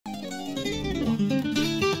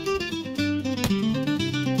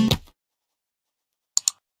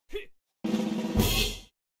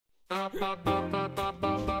한 번 더.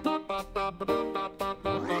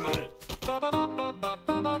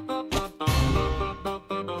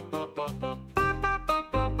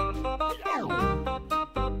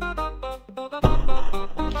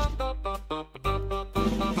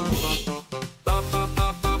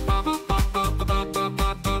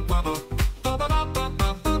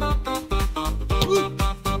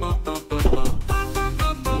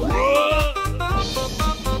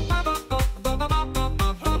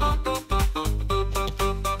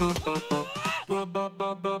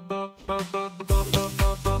 한 번 더.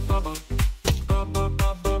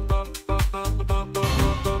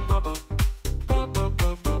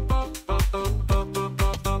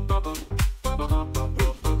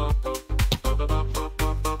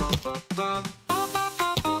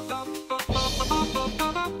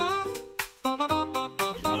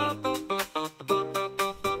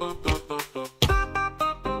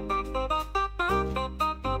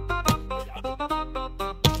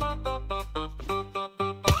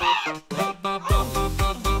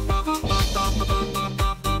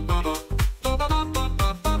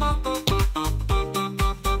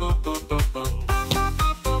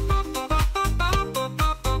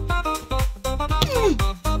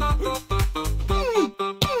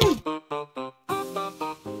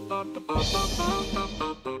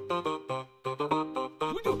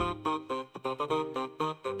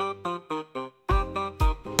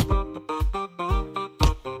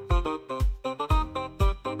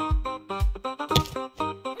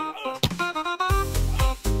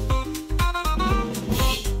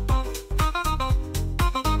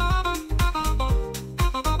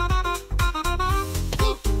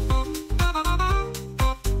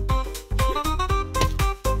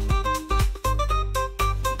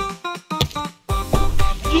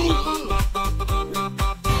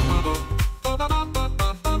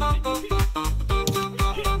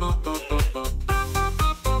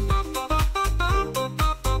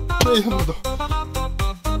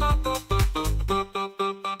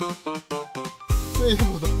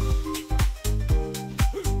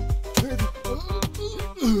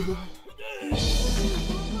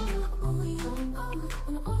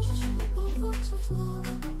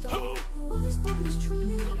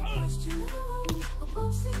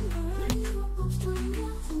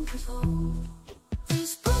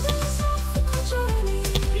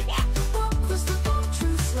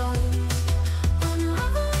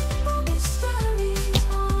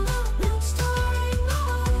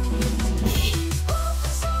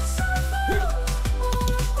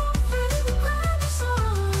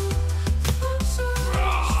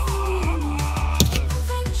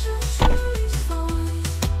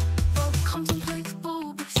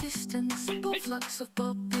 Flux of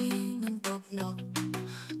Bob being and Bob not.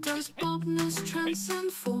 Does Bobness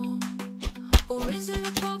transcend form? Or is it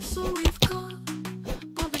a Bob so we've got?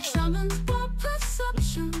 Bob examines Bob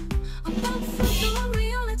perception, a Bob from the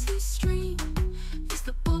reality stream. Is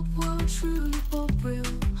the Bob world truly Bob real?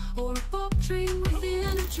 Or a Bob dream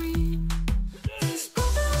within a dream? This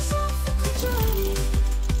Bob is off the journey.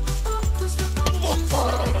 Bob was the Bob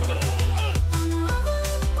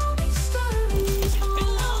unraveling Bobby's stories.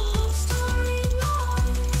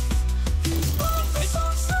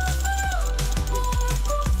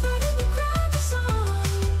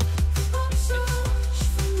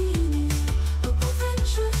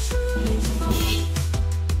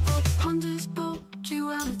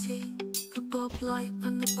 Bob light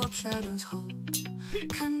and the Bob shadows hold.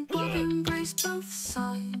 Can Bob embrace both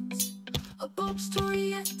sides? A Bob story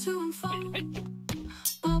yet to unfold.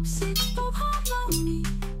 Bob seeks Bob harmony.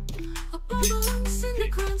 A Bob balance in the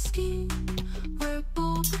grand scheme, where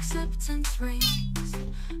Bob acceptance reigns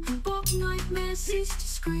and Bob nightmares cease to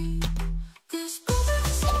scream. This Bob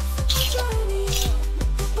is off the journey.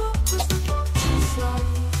 The Bob was the Bob to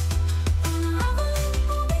slide.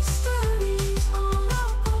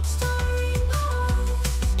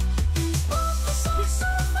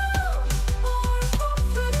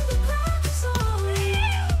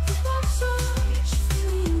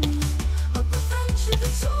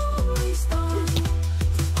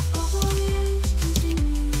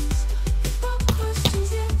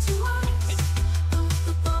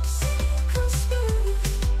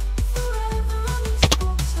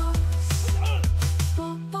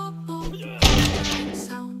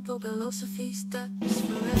 Philosophy steps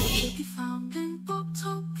forever to be found in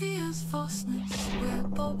Bobtopia's vastness, where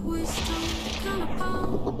Bob wisdom can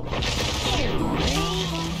abound.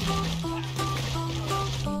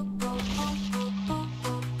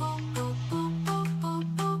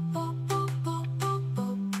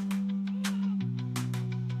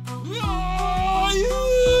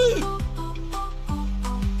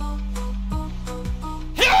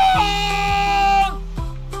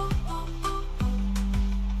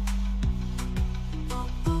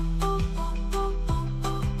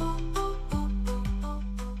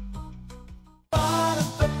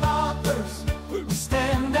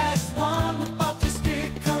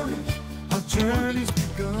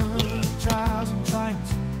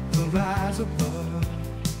 night will rise above.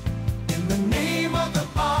 In the name of the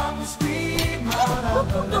Bob, we scream out our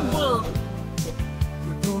love.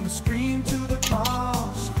 We're gonna scream to the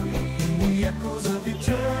Bob, in the echoes of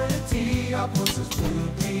eternity. Our voices will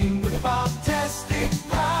gleam with Bob-tastic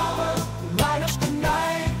power. Light up the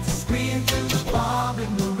night, scream to the Bob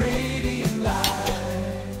in the radiant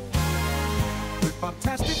light. With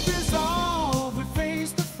Bob-tastic resolve, we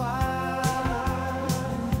face the fight.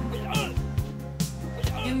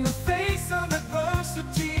 In the face of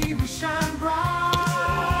adversity, we shine bright.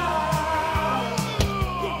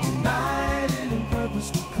 United in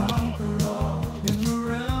purpose to conquer all. In the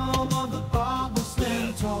realm of the Bob, we'll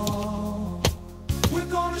stand tall. We're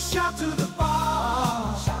gonna shout to the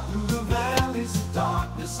Bob, through the valleys of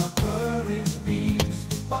darkness, our courage beams.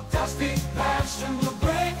 Bob-tastic passion will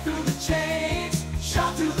break through the chains.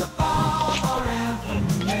 Shout to the Bob, our anthem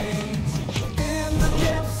remains. In the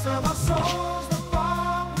depths of our souls, the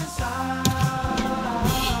Bob resides,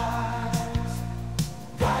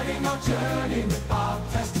 guiding our journey with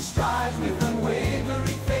Bob-tastic strides. With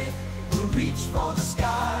unwavering faith, we'll reach for the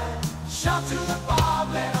sky. Shout to the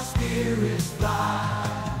Bob, let our spirits fly.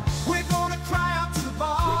 We're gonna cry out to the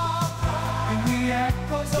Bob, in the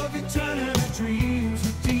echoes of eternity, dreams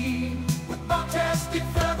redeemed. With Bob-tastic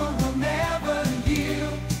fervor, we'll never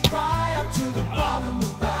yield. Cry out to the Bob in the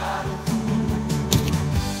battlefield.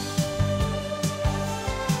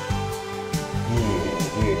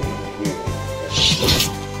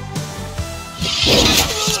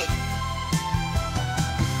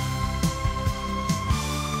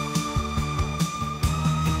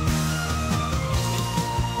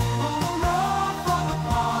 On the road for the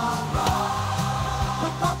Bob,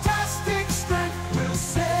 with Bob-tastic strength, we'll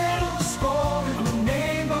settle the score. In the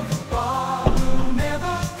name of the Bob, we'll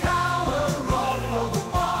never cower. Roll for the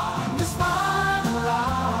Bob in this final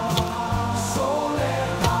hour. So let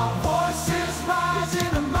our voices rise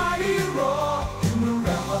in a mighty roar. In the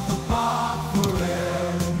realm of the Bob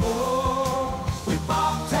forevermore. With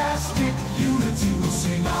Bob-tastic unity, we'll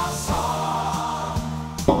sing our song.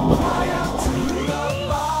 Cry out to the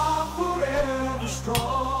Bob, forever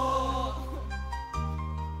strong.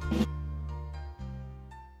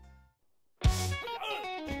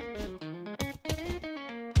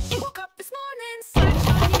 Woke up this morning,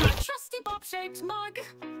 sunshine in my trusty Bob-shaped mug.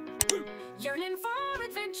 Yearning for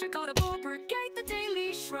adventure, got a Bob Brigade, the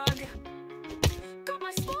daily shrug. Got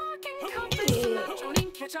my sparking compass, some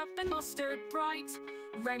joining ketchup and mustard bright.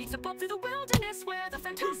 Ready to bob through the wilderness where the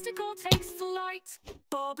fantastical takes flight.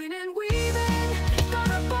 Bobbing and weaving, got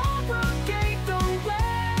a Bob Brigade the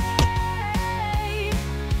way.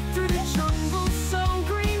 Through the jungle so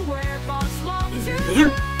green where Bob's love to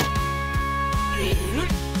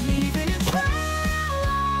leaving a trail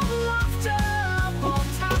of laughter,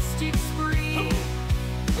 Bob-tastic spree.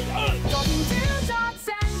 Dotting doodads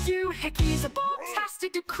and doohickeys, a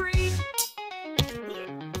Bob-tastic decree.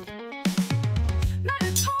 Not a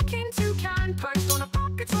talking toucan perched on a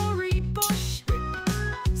pocketory bush.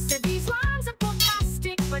 Said these lines are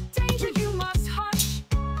Bob-tastic, but danger you must hush.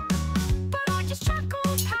 But I just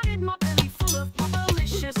chuckled, patted my belly full of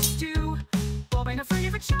Bob-alicious stew. Bob ain't afraid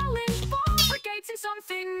of a challenge, Bob Brigade's in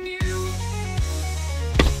something new.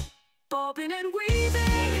 Bobbing and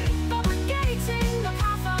weaving, Bob Brigade's in the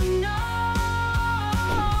path unknown.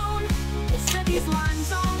 Said these lines